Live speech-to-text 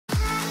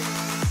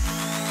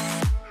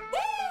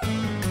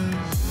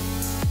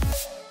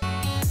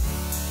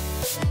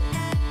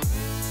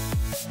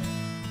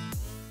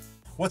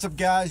What's up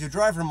guys, your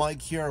driver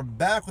Mike here,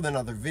 back with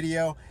another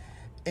video.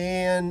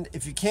 And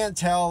if you can't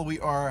tell, we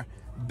are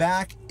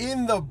back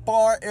in the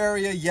bar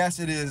area. Yes,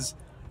 it is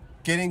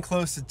getting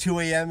close to 2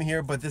 a.m.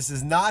 here, but this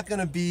is not going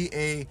to be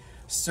a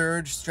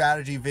surge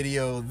strategy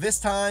video this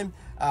time.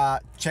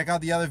 Check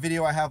out the other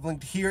video I have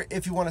linked here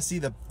if you want to see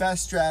the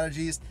best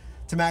strategies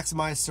to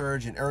maximize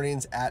surge and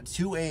earnings at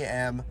 2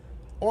 a.m.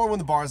 or when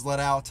the bars let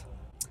out.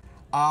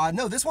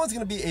 No, this one's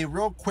going to be a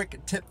real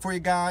quick tip for you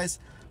guys.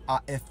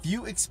 If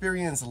you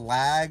experience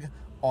lag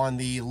on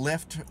the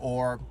Lyft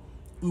or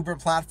Uber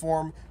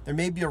platform, there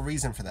may be a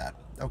reason for that,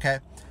 okay?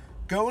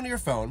 Go into your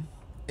phone.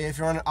 If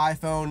you're on an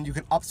iPhone, you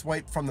can up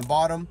swipe from the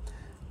bottom.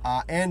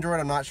 Android,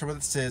 I'm not sure what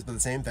this is, but the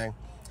same thing.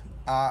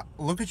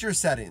 Look at your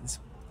settings.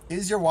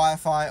 Is your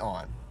Wi-Fi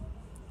on?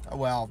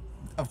 Well,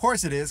 of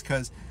course it is,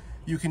 because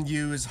you can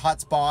use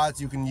hotspots,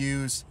 you can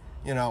use,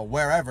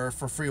 wherever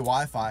for free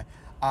Wi-Fi.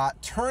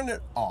 Turn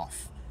it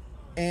off.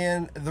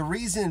 And the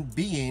reason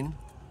being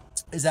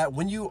is that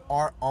when you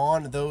are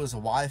on those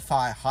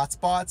Wi-Fi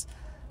hotspots,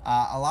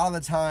 a lot of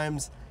the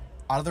times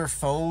other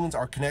phones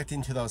are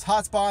connecting to those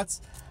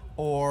hotspots,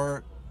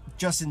 or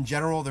just in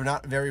general, they're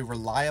not very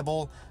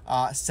reliable.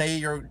 Say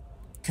you're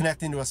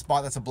connecting to a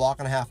spot that's a block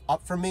and a half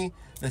up from me,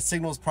 the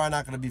signal's probably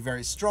not going to be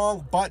very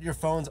strong, but your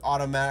phone's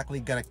automatically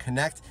going to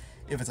connect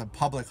if it's a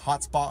public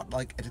hotspot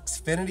like at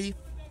Xfinity.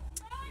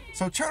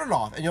 So turn it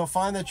off and you'll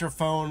find that your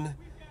phone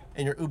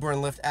and your Uber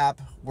and Lyft app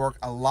work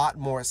a lot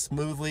more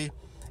smoothly.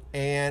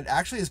 And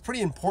actually it's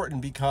pretty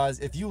important, because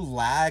if you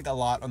lag a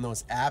lot on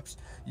those apps,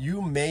 you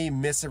may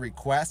miss a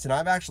request. And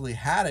I've actually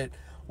had it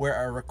where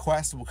a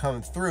request will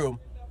come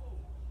through,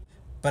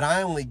 but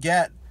I only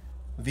get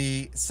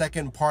the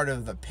second part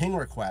of the ping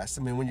request.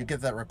 I mean, when you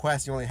get that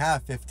request, you only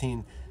have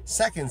 15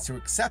 seconds to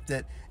accept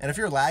it. And if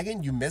you're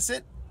lagging, you miss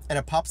it and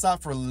it pops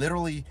out for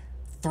literally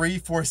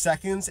 3-4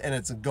 seconds and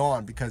it's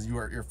gone because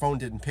your phone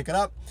didn't pick it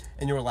up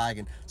and you were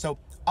lagging. So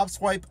up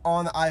swipe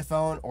on the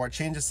iPhone or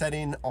change a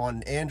setting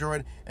on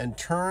Android and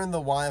turn the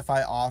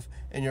Wi-Fi off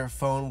and your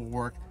phone will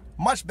work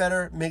much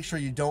better. Make sure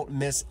you don't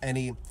miss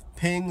any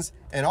pings,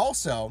 and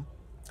also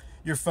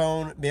your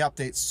phone may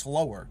update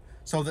slower.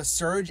 So the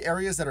surge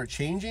areas that are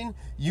changing,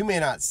 you may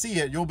not see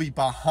it. You'll be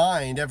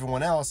behind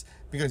everyone else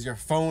because your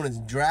phone is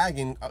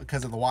dragging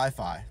because of the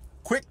Wi-Fi.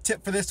 Quick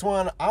tip for this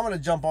one, I'm gonna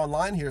jump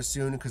online here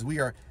soon because we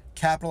are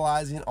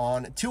capitalizing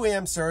on 2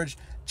 a.m. surge.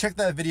 Check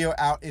that video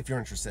out if you're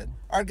interested.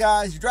 All right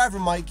guys, your driver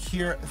Mike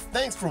here.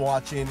 Thanks for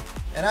watching.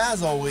 And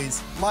as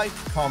always, like,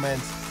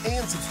 comment,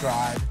 and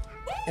subscribe.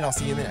 And I'll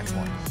see you in the next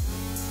one.